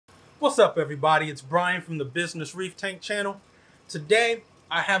What's up, everybody? It's Brian from the Business Reef Tank channel. Today,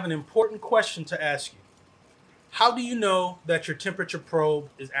 I have an important question to ask you. How do you know that your temperature probe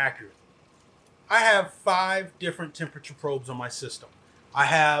is accurate? I have 5 different temperature probes on my system. I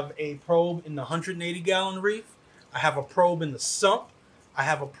have a probe in the 180-gallon reef. I have a probe in the sump. I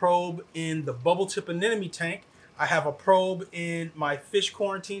have a probe in the bubble tip anemone tank. I have a probe in my fish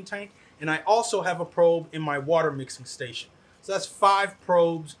quarantine tank. And I also have a probe in my water mixing station. So that's 5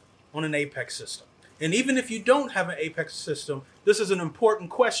 probes on an Apex system. And even if you don't have an Apex system, this is an important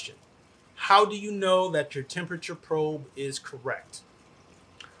question. How do you know that your temperature probe is correct?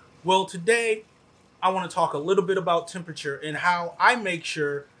 Well, today I want to talk a little bit about temperature and how I make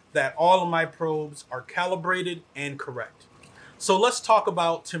sure that all of my probes are calibrated and correct. So let's talk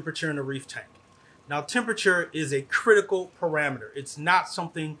about temperature in a reef tank. Now, temperature is a critical parameter. It's not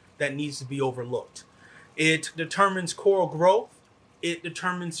something that needs to be overlooked. It determines coral growth. It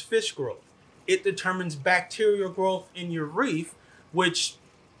determines fish growth. It determines bacterial growth in your reef, which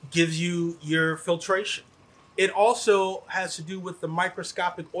gives you your filtration. It also has to do with the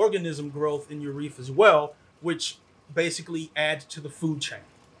microscopic organism growth in your reef as well, which basically adds to the food chain.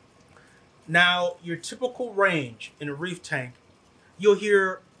 Now, your typical range in a reef tank, you'll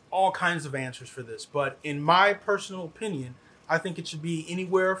hear all kinds of answers for this, but in my personal opinion, I think it should be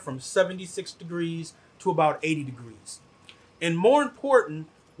anywhere from 76 degrees to about 80 degrees. And more important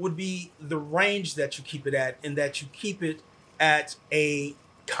would be the range that you keep it at, and that you keep it at a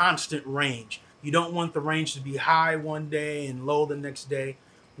constant range. You don't want the range to be high one day and low the next day.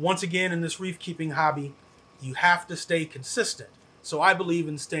 Once again, in this reef keeping hobby, you have to stay consistent. So I believe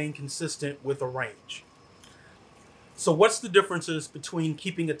in staying consistent with a range. So what's the differences between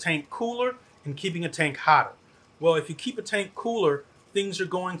keeping a tank cooler and keeping a tank hotter? Well, if you keep a tank cooler, things are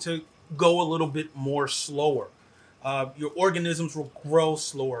going to go a little bit more slower. Your organisms will grow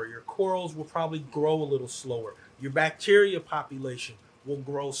slower. Your corals will probably grow a little slower. Your bacteria population will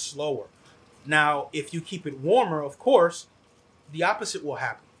grow slower. Now, if you keep it warmer, of course, the opposite will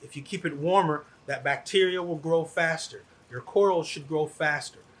happen. If you keep it warmer, that bacteria will grow faster. Your corals should grow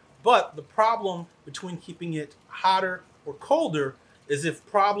faster. But the problem between keeping it hotter or colder is if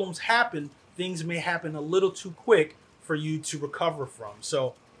problems happen, things may happen a little too quick for you to recover from.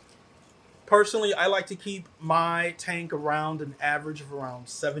 So personally, I like to keep my tank around an average of around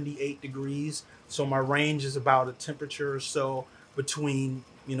 78 degrees. So my range is about a temperature or so between,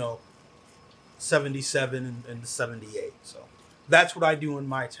 77 and 78. So that's what I do in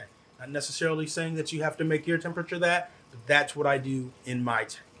my tank. Not necessarily saying that you have to make your temperature that, but that's what I do in my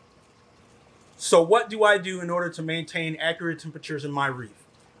tank. So what do I do in order to maintain accurate temperatures in my reef?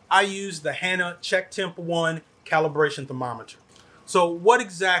 I use the Hanna Check Temp 1 calibration thermometer. So what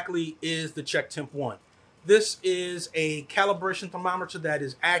exactly is the Check Temp 1? This is a calibration thermometer that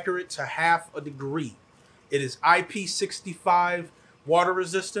is accurate to half a degree. It is IP65 water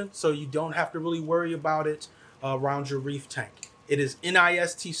resistant, so you don't have to really worry about it around your reef tank. It is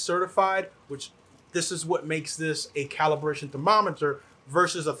NIST certified, which this is what makes this a calibration thermometer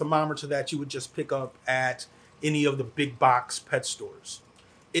versus a thermometer that you would just pick up at any of the big box pet stores.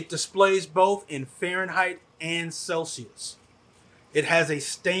 It displays both in Fahrenheit and Celsius. It has a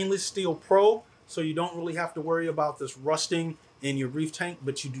stainless steel probe, so you don't really have to worry about this rusting in your reef tank,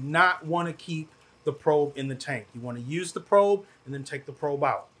 but you do not want to keep the probe in the tank. You want to use the probe and then take the probe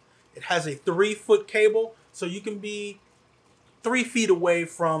out. It has a 3-foot cable, so you can be 3 feet away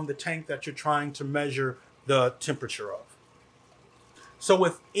from the tank that you're trying to measure the temperature of. So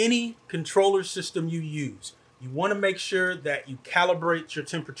with any controller system you use, you want to make sure that you calibrate your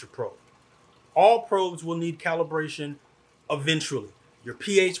temperature probe. All probes will need calibration eventually. Your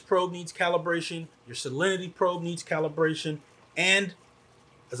pH probe needs calibration, your salinity probe needs calibration, and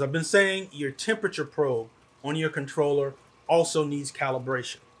as I've been saying, your temperature probe on your controller also needs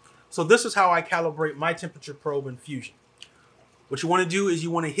calibration. So this is how I calibrate my temperature probe in Fusion. What you want to do is you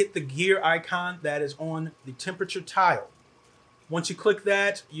want to hit the gear icon that is on the temperature tile. Once you click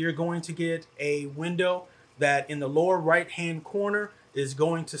that, you're going to get a window that in the lower right-hand corner is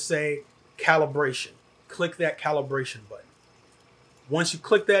going to say calibration. Click that calibration button. Once you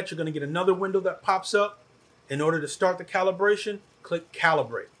click that, you're going to get another window that pops up. In order to start the calibration, click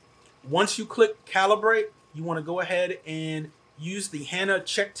calibrate. Once you click calibrate, you want to go ahead and use the Hanna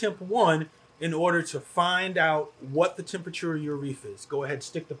Check Temp 1 in order to find out what the temperature of your reef is. Go ahead,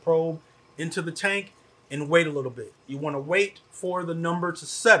 stick the probe into the tank and wait a little bit. You want to wait for the number to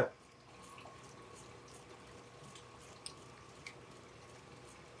settle.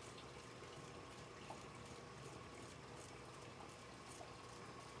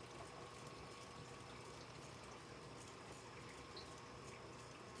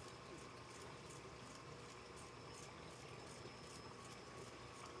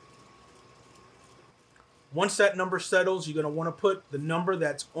 Once that number settles, you're going to want to put the number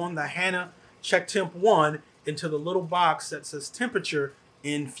that's on the Hanna Check Temp 1 into the little box that says temperature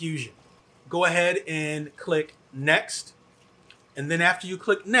in Fusion. Go ahead and click Next. And then after you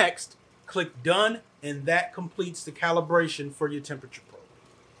click Next, click Done, and that completes the calibration for your temperature probe.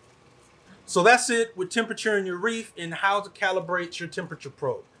 So that's it with temperature in your Reef and how to calibrate your temperature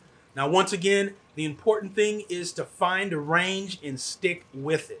probe. Now, once again, the important thing is to find a range and stick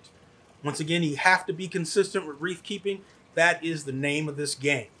with it. Once again, you have to be consistent with reef keeping. That is the name of this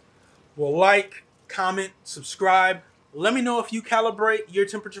game. Well, like, comment, subscribe. Let me know if you calibrate your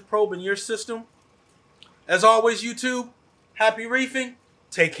temperature probe in your system. As always, YouTube, happy reefing.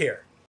 Take care.